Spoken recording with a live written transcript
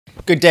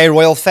Good day,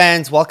 royal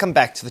fans. Welcome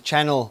back to the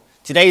channel.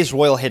 Today's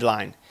royal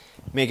headline: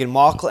 Meghan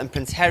Markle and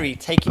Prince Harry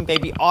taking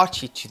baby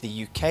Archie to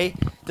the UK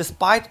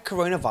despite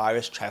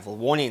coronavirus travel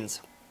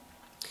warnings.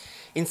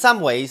 In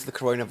some ways, the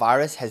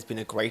coronavirus has been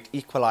a great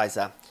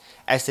equalizer,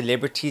 as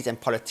celebrities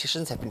and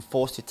politicians have been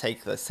forced to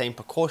take the same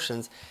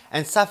precautions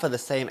and suffer the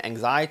same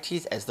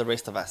anxieties as the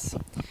rest of us.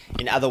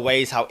 In other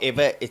ways,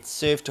 however, it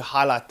served to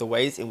highlight the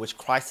ways in which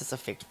crises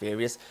affect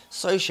various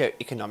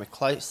socio-economic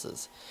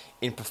classes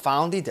in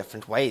profoundly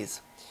different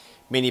ways.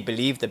 Many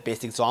believe the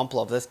best example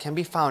of this can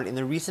be found in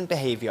the recent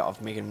behavior of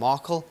Meghan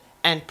Markle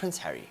and Prince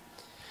Harry.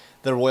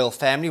 The royal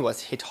family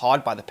was hit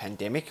hard by the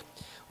pandemic,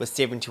 with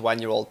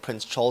 71-year-old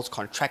Prince Charles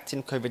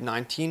contracting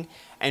COVID-19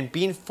 and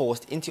being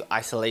forced into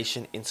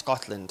isolation in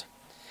Scotland.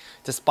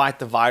 Despite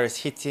the virus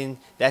hitting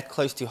that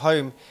close to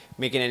home,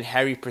 Meghan and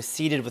Harry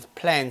proceeded with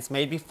plans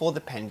made before the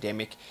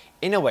pandemic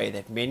in a way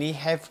that many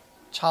have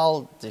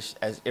childish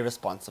as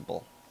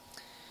irresponsible.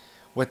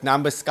 With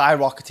numbers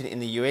skyrocketing in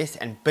the US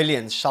and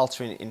billions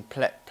sheltering in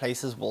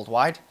places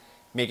worldwide,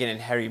 Meghan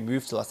and Harry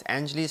moved to Los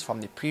Angeles from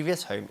their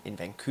previous home in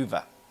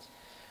Vancouver.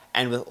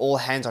 And with all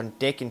hands on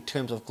deck in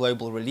terms of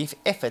global relief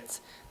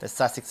efforts, the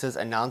Sussexes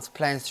announced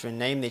plans to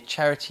rename their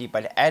charity,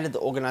 but added the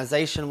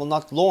organization will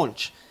not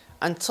launch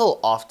until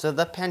after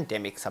the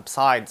pandemic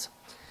subsides.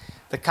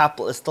 The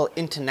couple is still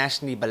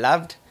internationally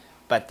beloved,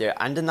 but they're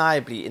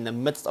undeniably in the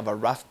midst of a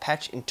rough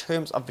patch in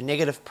terms of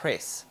negative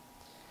press.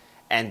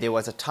 And there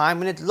was a time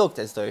when it looked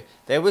as though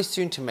they were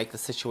soon to make the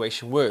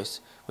situation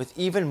worse, with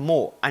even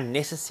more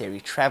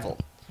unnecessary travel.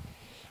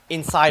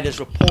 Insiders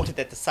reported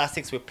that the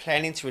Sussex were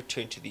planning to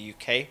return to the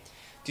UK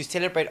to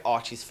celebrate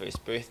Archie's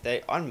first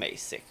birthday on May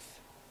 6th.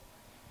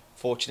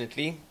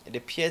 Fortunately, it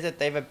appears that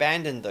they've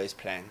abandoned those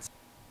plans.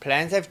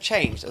 Plans have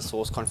changed, a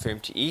source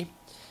confirmed to E!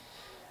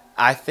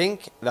 I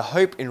think the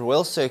hope in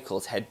royal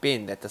circles had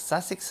been that the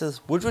Sussexes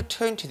would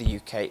return to the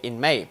UK in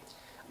May,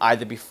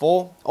 either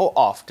before or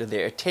after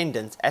their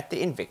attendance at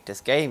the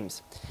Invictus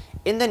Games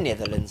in the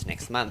Netherlands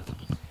next month.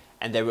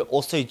 And they were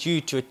also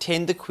due to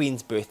attend the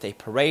Queen's birthday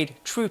parade,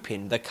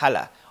 Trooping the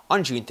Colour,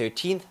 on June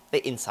 13th,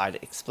 the insider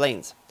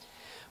explains.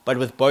 But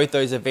with both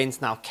those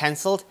events now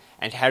cancelled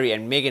and Harry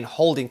and Meghan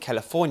held in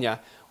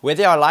California, where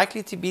they are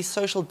likely to be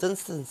social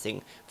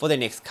distancing for the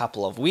next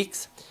couple of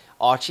weeks,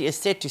 Archie is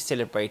set to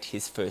celebrate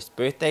his first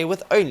birthday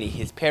with only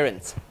his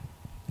parents.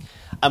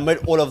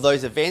 Amid all of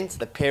those events,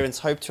 the parents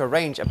hope to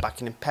arrange a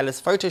Buckingham Palace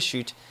photo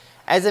shoot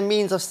as a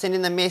means of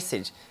sending the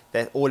message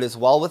that all is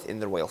well within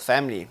the royal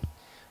family.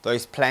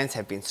 Those plans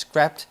have been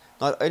scrapped,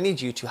 not only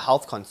due to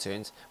health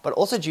concerns, but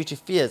also due to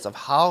fears of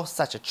how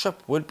such a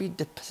trip would be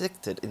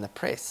depicted in the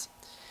press.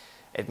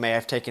 It may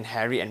have taken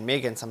Harry and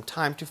Meghan some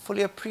time to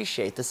fully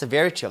appreciate the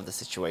severity of the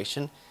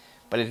situation,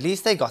 but at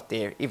least they got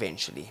there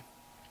eventually.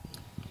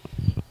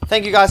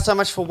 Thank you guys so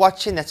much for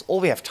watching. That's all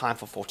we have time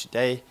for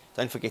today.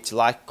 Don't forget to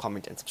like,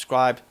 comment and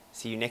subscribe.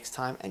 See you next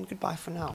time, and goodbye for now.